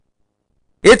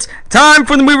It's time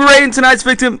for the movie rating. Tonight's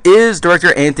victim is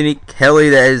director Anthony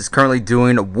Kelly, that is currently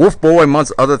doing Wolf Boy,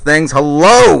 amongst other things.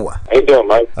 Hello! How you doing,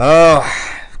 Mike? Oh,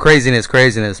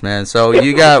 craziness, man. So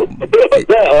you got... I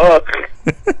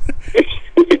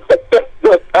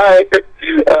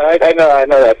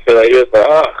know that feeling. You're just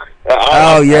like,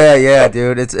 Oh yeah,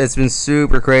 dude. It's been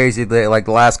super crazy, like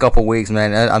the last couple weeks,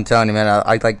 man. I'm telling you, man.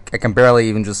 I can barely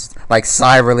even just like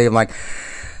sigh of relief. I'm like,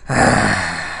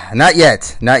 not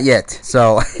yet.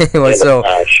 So anyway,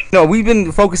 no, we've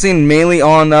been focusing mainly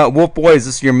on Wolf Boy. Is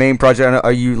this your main project?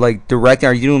 Are you like directing?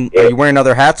 Are you wearing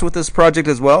other hats with this project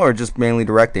as well, or just mainly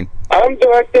directing? I'm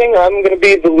directing. I'm going to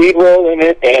be the lead role in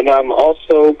it, and I'm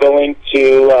also going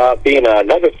to be in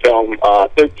another film,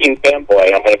 13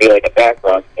 Fanboy. I'm going to be like a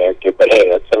background character, but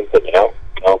hey, that's something, you know.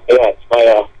 Yeah, it's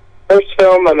my first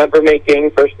film I'm ever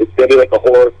making. First, it's going to be like a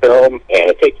horror film, and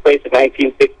it takes place in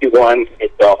 1961.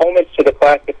 It's a homage to the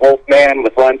classic Wolfman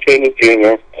with Lon Chaney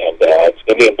Jr., and it's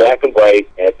going to be in black and white,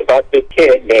 and it's about this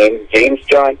kid named James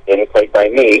Johnson, played by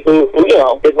me, who you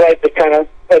know, his life is kind of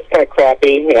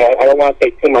crappy. You know, I don't want to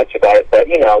say too much about it, but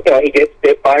you know, he gets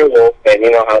bit by a wolf, and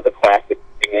you know how the classic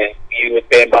thing is. He was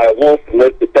bitten by a wolf and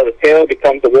lives to tell the tale,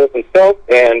 becomes a wolf himself,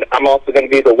 and I'm also going to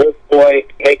be the Wolf Boy,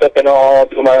 makeup and all,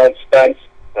 do my own stunts.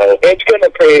 So it's going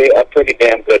to be a pretty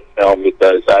damn good film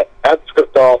because I have the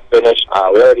script all finished.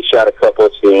 We already shot a couple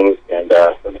of scenes, and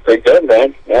it's pretty good,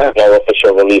 man. Yeah, no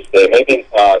official release date. Maybe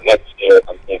next year,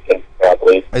 I'm thinking,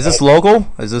 probably. Is this local?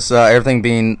 Is this everything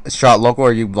being shot local, or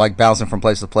are you like bouncing from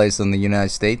place to place in the United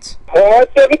States? Well,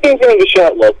 everything's going to be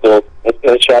shot local. It's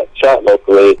going to be shot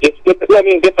locally.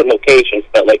 Different locations,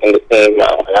 but like in the same. I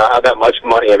don't have that much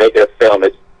money to make a film.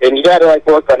 And you got to like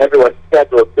work on everyone's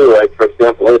schedule too. Like for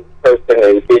example, this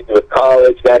person is busy with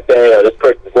college that day, or this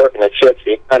person's working a shift.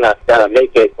 So you kind of got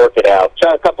to work it out.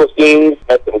 Shot a couple of scenes,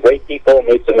 met some great people,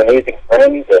 made some amazing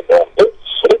friends, and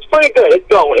it's pretty good. It's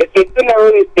going. It's in the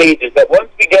early stages. But once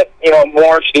we get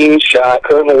more scenes shot,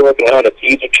 currently working on a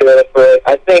teaser trailer for it.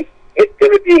 I think it's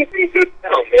going to be a pretty good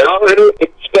film. I don't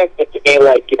expect it to be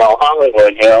like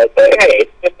Hollywood. But hey,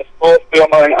 it's just a small film.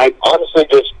 I honestly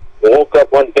just woke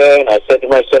up one day and I said to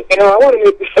myself, I want to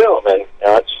make a film, and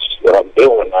that's what I'm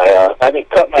doing. I haven't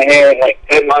cut my hair in like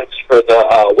 10 months for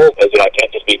the wolf, because I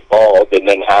can't just be bald and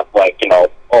then have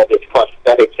all this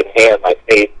prosthetics and hair in my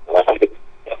face. I have to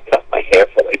cut my hair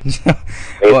for like.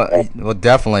 Well,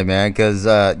 definitely, man, because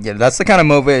that's the kind of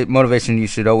motivation you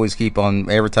should always keep on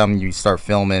every time you start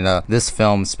filming this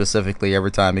film specifically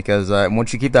every time, because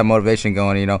once you keep that motivation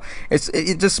going,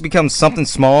 it just becomes something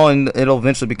small, and it'll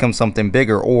eventually become something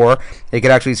bigger, or it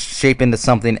could actually shape into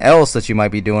something else that you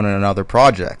might be doing in other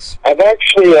projects. I've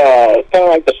actually kind of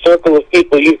like the circle of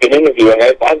people you've been interviewing.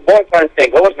 I've been trying to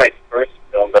think, what was my first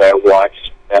film that I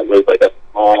watched that was like a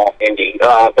small indie?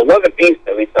 The Love and Peace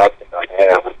that we talked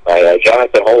about, by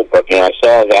Jonathan Holbrook. I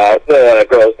saw that. The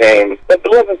girl's name. The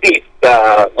Love and Peace.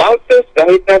 Loutis? I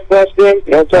hate that last name.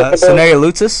 You know what I'm talking about? Sanaya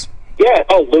Lutis? Yeah.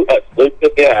 Oh,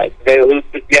 Lutis. Yeah. Sanaya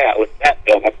Lutis. Yeah, it was that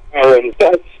film. And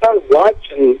I started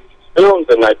watching films,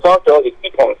 and I talked to all these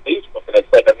people on Facebook, and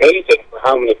it's like amazing for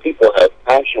how many people have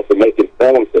passion for making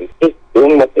films and just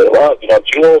doing what they love.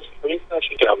 Jules Priesta,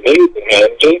 she's amazing, man.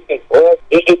 Jason Bourne.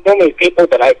 There's just so many people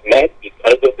that I've met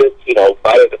because of this,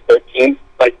 Friday the 13th.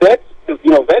 Like, that's,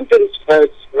 Vengeance has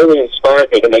really inspired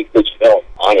me to make this film,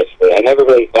 honestly. I never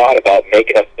really thought about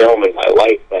making a film in my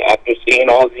life, but after seeing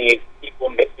all these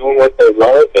people doing what they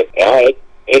love, it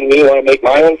made me want to make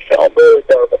my own film. The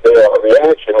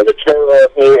reaction of the trailer,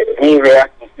 me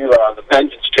reacting to the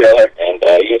Vengeance trailer, and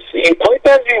you see, how many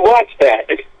times do you watch that?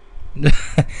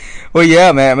 Well,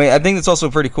 yeah, man. I mean, I think it's also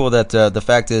pretty cool that the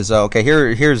fact is, okay,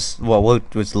 here's what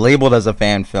was labeled as a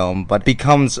fan film, but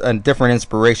becomes a different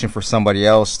inspiration for somebody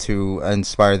else to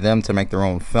inspire them to make their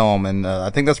own film, and I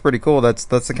think that's pretty cool. That's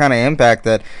the kind of impact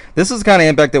this is the kind of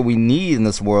impact that we need in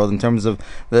this world in terms of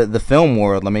the film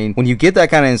world. I mean, when you get that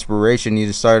kind of inspiration, you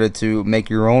decided to make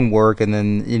your own work, and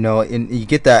then and you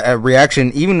get that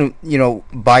reaction, even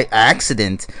by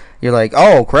accident. You're like,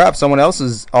 oh crap, someone else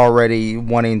is already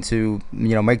wanting to,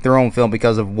 make their own film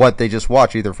because of what they just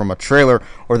watched, either from a trailer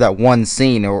or that one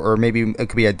scene, or maybe it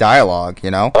could be a dialogue,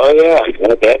 Oh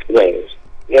yeah, definitely.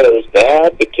 Yeah, it was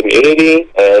that, the community,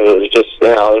 and it was just,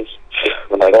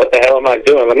 I'm like, what the hell am I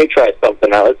doing? Let me try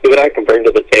something out. Let's see what I can bring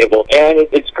to the table. And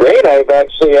it's great. I've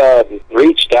actually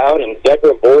reached out, and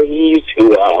Deborah Voorhees,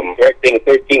 who directing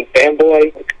 13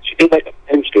 Fanboy, she did like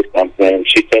a pinch or something, and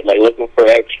she said, like, looking for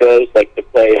extras, like to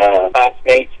play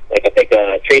classmates, like I think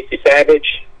Tracy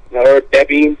Savage, or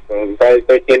Debbie from Friday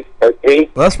the 13th Part 3.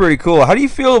 Well, that's pretty cool. How do you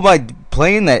feel about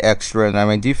playing that extra, and I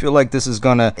mean, do you feel like this is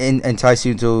gonna entice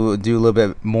you to do a little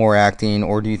bit more acting,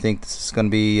 or do you think this is gonna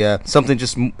be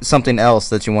something else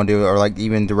that you want to do, or like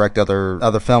even direct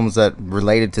other films that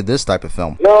related to this type of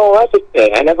film? No, that's the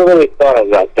thing. I never really thought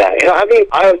about that. I mean,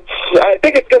 I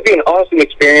think it's going to be an awesome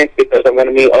experience because I'm going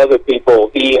to meet other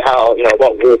people, see how,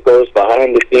 what work goes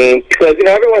behind the scenes. Because,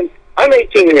 I'm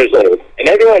 18 years old, and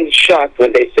everyone's shocked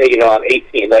when they say, I'm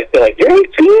 18. I feel like, you're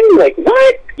 18? Like,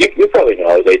 what? You probably know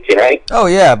I was 18, right? Oh,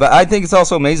 yeah, but I think it's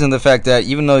also amazing the fact that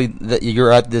even though that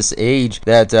you're at this age,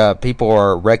 that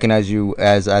people recognize you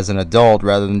as an adult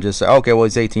rather than just say, okay, well,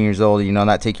 he's 18 years old,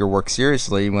 not take your work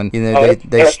seriously. When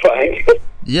that's fine.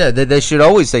 Yeah, they should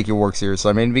always take your work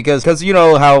seriously. I mean, because you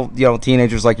know how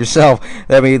teenagers like yourself.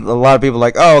 I mean, a lot of people are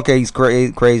like, oh, okay, he's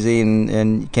crazy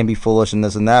and can be foolish and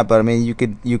this and that. But I mean, you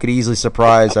could easily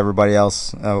surprise everybody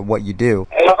else what you do.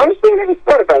 Honestly, I never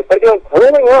thought about it. But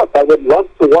growing up, I would love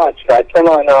to watch. I'd turn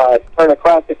a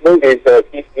classic movies,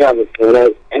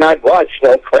 TV and I'd watch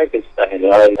Frankenstein.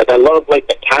 And I love the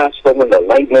castle and the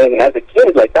lightning. And as a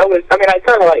kid, that was. I mean, I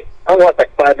kind of I don't want that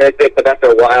 5 minute thing, but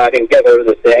after a while, I didn't get over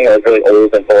the thing. I was really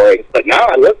old and boring. But now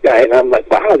I look at it and I'm like,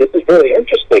 wow, this is really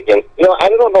interesting. And I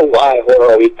don't know why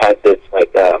horror always has this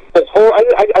horror.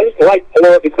 I just like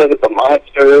horror because of the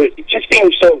monsters. It just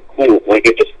seems so cool. I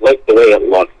just like the way it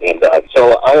looks. And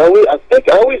so I think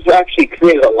I always actually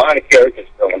created a lot of characters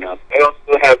growing up. I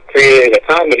also have created a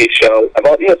comedy show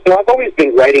about so I've always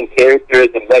been writing characters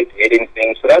and writing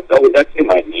things. So that's in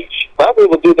my niche. Probably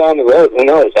will do down the road. Who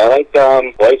knows? I like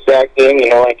voice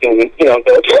acting. I can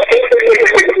go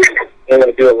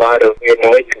do a lot of weird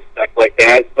noises and stuff like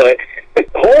that. But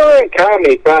horror and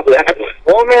comedy probably.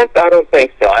 Romance, I don't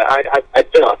think so. I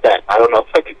do not that. I don't know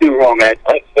if I could do romance.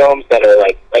 I like films that are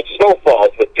like Snowfalls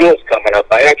with duels coming up.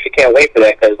 I actually can't wait for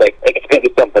that because it's gonna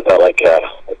be something about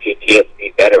a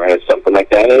PTSD veteran or something like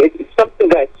that. And it's something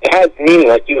that has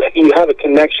meaning. You have a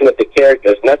connection with the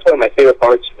characters, and that's one of my favorite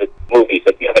parts of movies.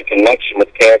 You have a connection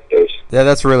with characters. Yeah,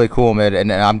 that's really cool, man,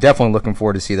 and I'm definitely looking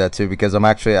forward to see that too because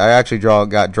I actually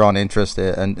got drawn interest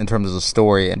in terms of the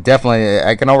story, and definitely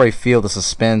I can already feel the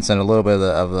suspense and a little bit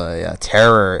of the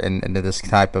terror into this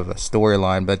type of a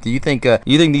storyline. But do you think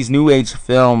these new age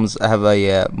films have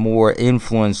a more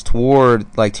influence toward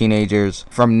teenagers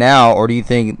from now, or do you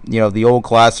think the old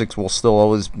classics will still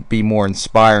always be more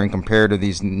inspiring compared to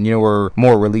these newer,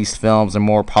 more released films and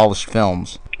more polished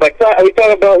films? Are we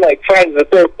talking about Friday the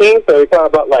 13th, or are we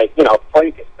talking about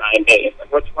Frankenstein days?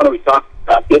 Which one are we talking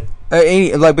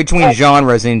about? Between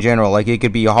genres in general, it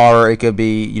could be horror, it could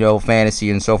be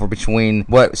fantasy and so forth. Between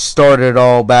what started it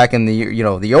all back in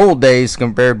the old days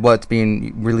compared to what's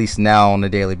being released now on a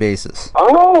daily basis.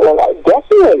 Oh,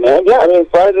 definitely, man. Yeah, I mean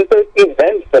Friday the 13th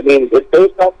ends. I mean it's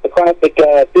based off the classic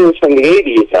series from the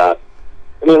 80s.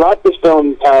 I mean, lots of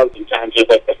films have sometimes just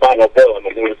the final bill. I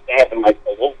mean, there was that and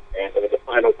the Wolf Band, there was the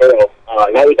final bill.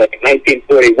 That was in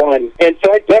 1941. And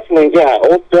so I definitely,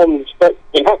 old films, but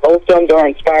old films are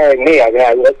inspiring me. I mean,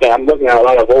 I'm looking at a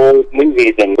lot of old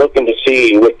movies and looking to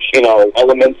see which,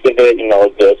 elements of it,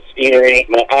 the scenery.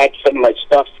 I'm going to add some of my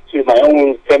stuff to my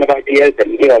own kind of ideas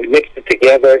and, mix it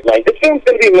together. This film's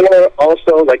going to be more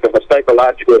also of a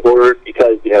psychological horror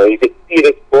because, you can see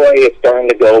this boy is starting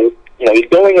to go, he's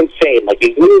going insane.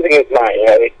 He's losing his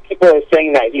mind. People are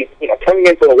saying that he's, turning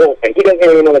into a wolf, and he doesn't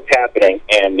really know what's happening.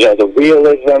 And, the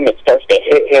realism, it starts to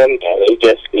hit him, and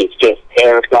it's just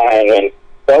terrifying. And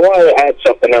so I wanted to add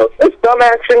something else. It's some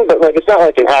action, but, it's not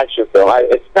like an action film.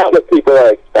 It's not what people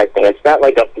are expecting. It's not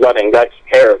like a blood and guts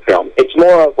terror film. It's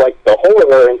more of, the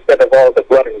horror instead of all the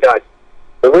blood and guts.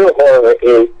 The real horror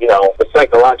is, the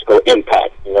psychological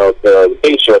impact, the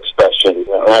facial expression.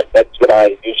 That's what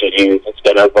I usually use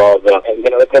instead of all the, and,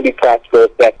 it's going to be practical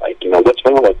effect, what's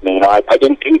wrong with me? I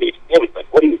didn't do these things.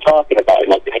 What are you talking about?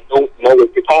 I don't know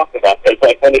what you're talking about. It's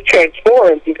when it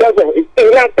transforms, he's not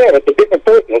there. It's a different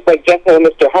person. It's like Jekyll and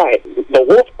Mr. Hyde. The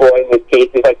wolf boy, in this case,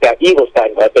 is that evil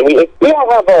side of us. And we all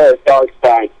have our dark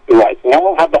sides to us.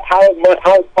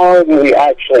 How far do we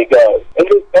actually go? And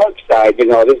this dark side,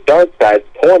 this dark side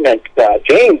torments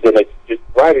James, and it's just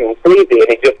driving him crazy, and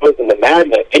he just goes into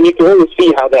madness. And you can really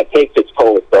see how that takes its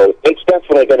toll. So it's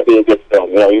definitely going to be a good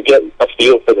film. You get a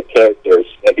feel for the characters.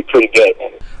 It'll be pretty good.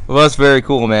 Well, that's very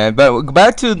cool, man. But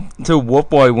back to Wolf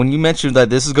Boy, when you mentioned that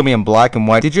this is going to be in black and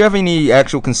white, did you have any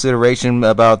actual consideration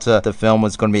about the film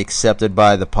was going to be accepted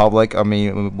by the public? I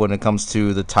mean, when it comes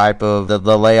to the type of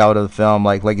the layout of the film,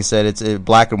 like you said, it's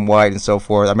black and white and so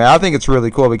forth. I mean, I think it's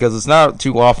really cool because it's not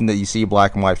too often that you see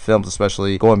black and white films,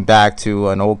 especially going back to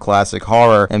an old classic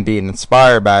horror and being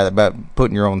inspired by it, but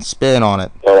putting your own spin on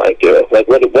it. Oh, I do. Like,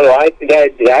 what do I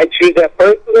did I choose that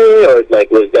personally, or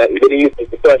like was that? What do you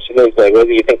think? The question is like, what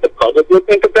do you think the public would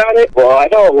think about it? Well, I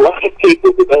know a lot of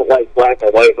people who don't like black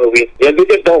and white movies. Yeah, they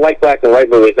just don't like black and white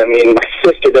movies. I mean, my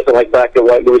sister doesn't like black and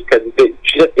white movies because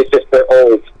it's just they're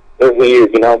old. They're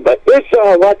weird, you know, but there's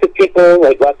lots of people,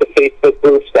 like lots of Facebook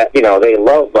groups that, you know, they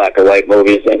love black and white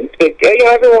movies, and you know,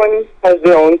 everyone has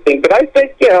their own thing, but I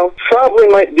think, you know, probably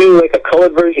might do like a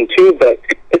colored version too, but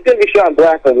it's going to be shot in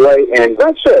black and white, and I'm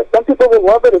not sure. Some people will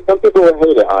love it, and some people will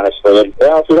hate it, honestly, and you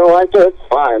know, if you don't like it, it's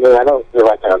fine. I mean, I don't feel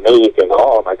like I'm amazing,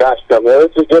 oh my gosh, I mean,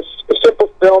 this is just a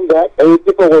simple film that maybe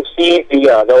people will see,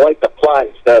 they'll like the plot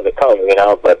instead of the color, you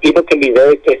know, but people can be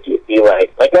very picky if you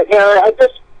like, you know, I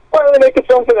just wanted to make a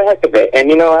film for the heck of it. And,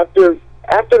 you know, after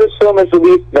this film is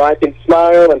released, you know, I can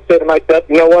smile and say to myself,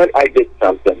 you know what, I did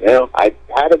something, you know. I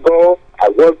had a goal, I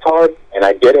worked hard, and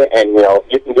I did it, and, you know,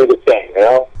 you can do the same, you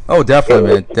know. Oh,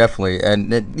 definitely, man, definitely.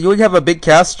 And you have a big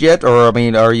cast yet, or, I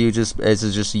mean, is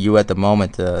it just you at the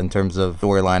moment in terms of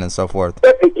storyline and so forth?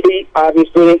 Definitely,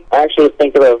 obviously. I actually was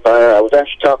thinking of, I was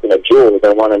actually talking to Jules.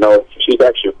 I want to know if she's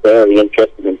actually very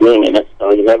interested in being in it,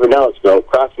 so you never know. So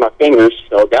cross my fingers,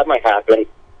 so that might happen.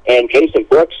 And Jason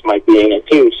Brooks might be in it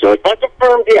too, so it's not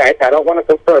confirmed yet. I don't want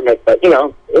to confirm it, but, you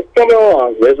know, it's coming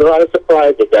along. There's a lot of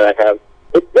surprises that I have.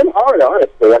 It's been hard,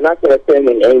 honestly. I'm not going to say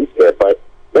any names here, but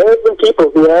there have been people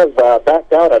who have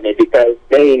backed out on me because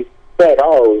they said,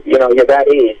 oh, you know, you're that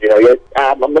age, you know,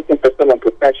 I'm looking for someone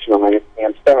professional, and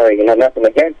I'm sorry, you know, nothing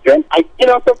against you. You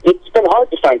know, so it's been hard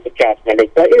to find some cast members,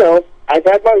 but, you know, I've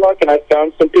had my luck, and I've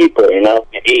found some people, you know,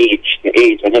 the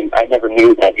age, and I never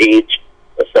knew that age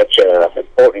was such an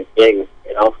important thing,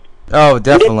 you know. Oh,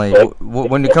 definitely.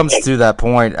 When it comes to that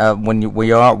point, when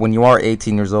you are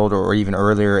 18 years old or even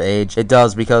earlier age, it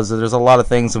does, because there's a lot of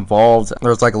things involved.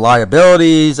 There's like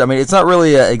liabilities. I mean, it's not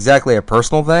really exactly a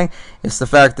personal thing. It's the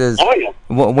fact is,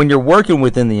 when you're working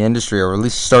within the industry, or at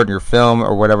least starting your film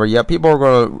or whatever, yeah, people are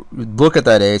going to look at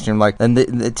that age and like, and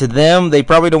to them, they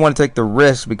probably don't want to take the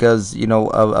risk because, you know,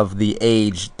 of the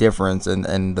age difference,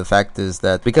 and the fact is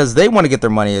that because they want to get their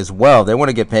money as well, they want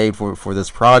to get paid for this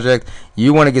project.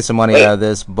 You want to get some money out of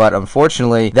this, but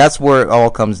unfortunately, that's where it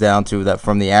all comes down to, that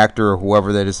from the actor or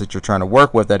whoever that is that you're trying to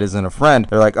work with that isn't a friend,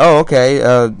 they're like, oh, okay,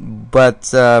 but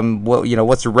well, you know,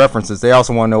 what's your references? They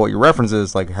also want to know what your reference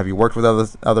is. Like, have you worked with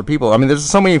other people? I mean, there's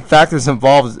so many factors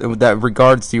involved with that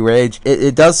regards to your age.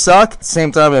 It does suck. At the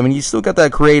same time, I mean, you still got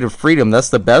that creative freedom. That's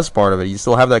the best part of it. You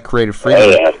still have that creative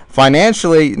freedom.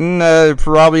 Financially,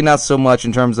 probably not so much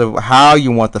in terms of how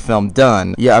you want the film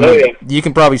done. Yeah, I mean, you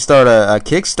can probably start a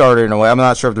Kickstarter in a way. I'm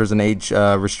not sure if there's an age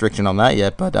restriction on that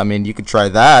yet, but I mean, you could try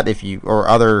that if you, or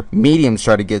other mediums,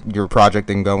 try to get your project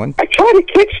thing going. I tried a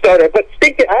Kickstarter, but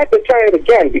I have to try it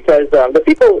again because the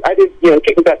people, I did, you know,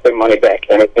 people got their money back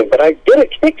and everything, but I did a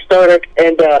Kickstarter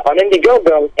and on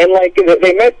Indiegogo, and like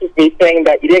they messaged me saying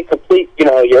that you didn't complete, you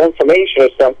know, your information or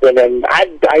something, and I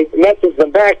messaged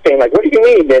them back saying like, what do you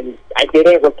mean? And I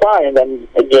didn't reply, and then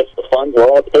the funds were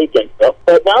all taken. So,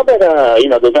 but now that you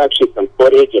know, there's actually some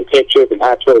footage and pictures and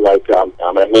actually like I'm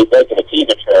gonna be making a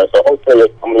teaser trailer, so hopefully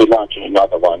I'm gonna be launching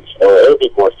another one, so it'll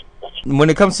be more.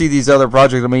 When it comes to these other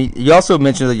projects, I mean, you also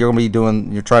mentioned that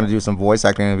you're trying to do some voice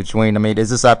acting in between. I mean, is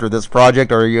this after this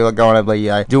project, or are you going to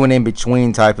be doing in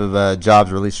between type of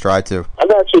jobs, or at least try to?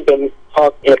 I've actually been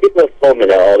talking, you know, people have told me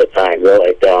that all the time. They're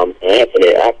like,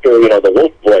 Anthony, after, you know, the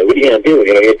Wolf Boy, what are you going to do?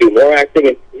 You know, you're going to do more acting?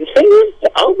 And the thing is,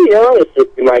 I'll be honest with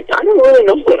you, Mike, I don't really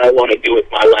know what I want to do with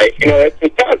my life. You know,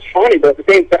 it sounds funny, but at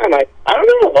the same time, I don't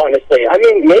know, honestly. I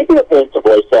mean, maybe I'll go into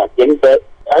voice acting, but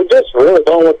I'm just really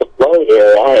going with the flow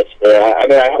here, honestly. I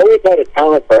mean, I always had a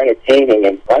talent for entertaining,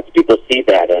 and lots of people see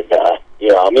that, and, you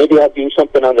know, maybe I'll do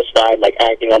something on the side, like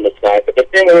acting on the side. But the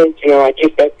thing is, you know, I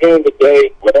just, at the end of the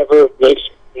day, whatever makes,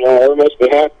 you know, whatever makes me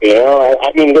happy, you know.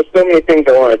 I mean, there's so many things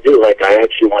I want to do. Like, I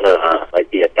actually want to, like,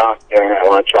 be a doctor. I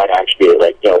want to try to actually,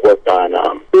 like, you know, work on,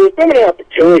 there's so many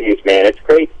opportunities, man. It's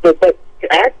great. But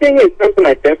acting is something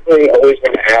I definitely always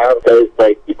want to have, because,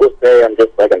 like, people say I'm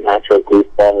just, like, a natural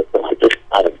goofball, so I just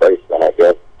not embrace that, I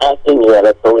guess. Acting, yeah,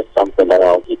 that's always something that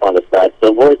I'll keep on the side.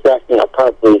 So voice acting, I'll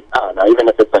probably, I don't know, even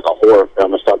if it's like a horror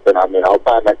film or something, I mean, I'll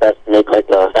try my best to make like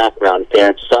a background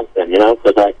appearance or something, you know,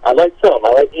 because I like film.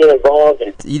 I like being involved.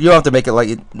 And you don't have to make it like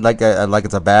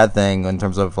it's a bad thing in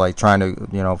terms of like trying to,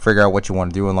 you know, figure out what you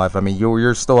want to do in life. I mean,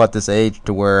 you're still at this age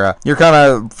to where you're kind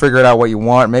of figuring out what you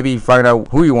want, maybe find out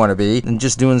who you want to be, and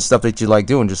just doing stuff that you like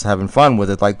doing, just having fun with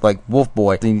it, like Wolf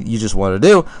Boy. You just want to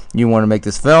do. You want to make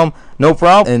this film, no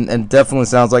problem, and definitely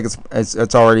sounds like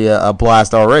it's already a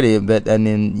blast already. But and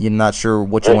then you're not sure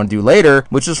what you want to do later,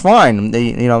 which is fine.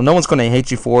 You know, no one's going to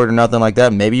hate you for it or nothing like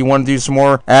that. Maybe you want to do some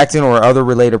more acting or other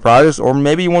related projects, or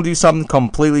maybe you want to do something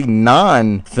completely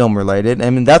non-film related. I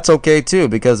mean, that's okay too,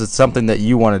 because it's something that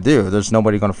you want to do. There's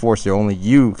nobody going to force you. Only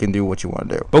you can do what you want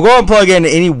to do. But go ahead and plug in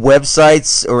any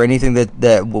websites or anything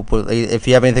that will put, if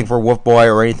you have anything for Wolf Boy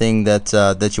or anything that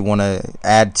you want to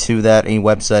add to that, any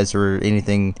websites or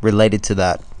anything related to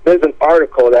that. There's an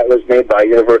article that was made by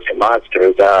Universal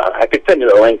Monsters. I could send you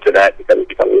the link to that because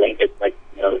it's a link. It's like,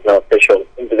 you know, there's no official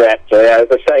into that. So yeah,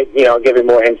 the site, you know, giving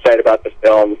more insight about the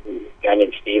film. A guy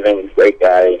named Steven, great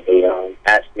guy, he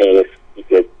asked me if he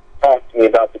could talk to me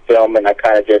about the film, and I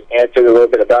kind of just answered a little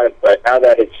bit about it. But now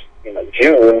that it's, you know,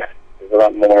 June, there's a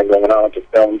lot more going on with the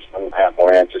film, so I have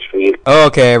more answers for you.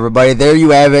 Okay, everybody, there you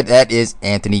have it. That is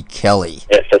Anthony Kelly.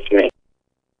 Yes,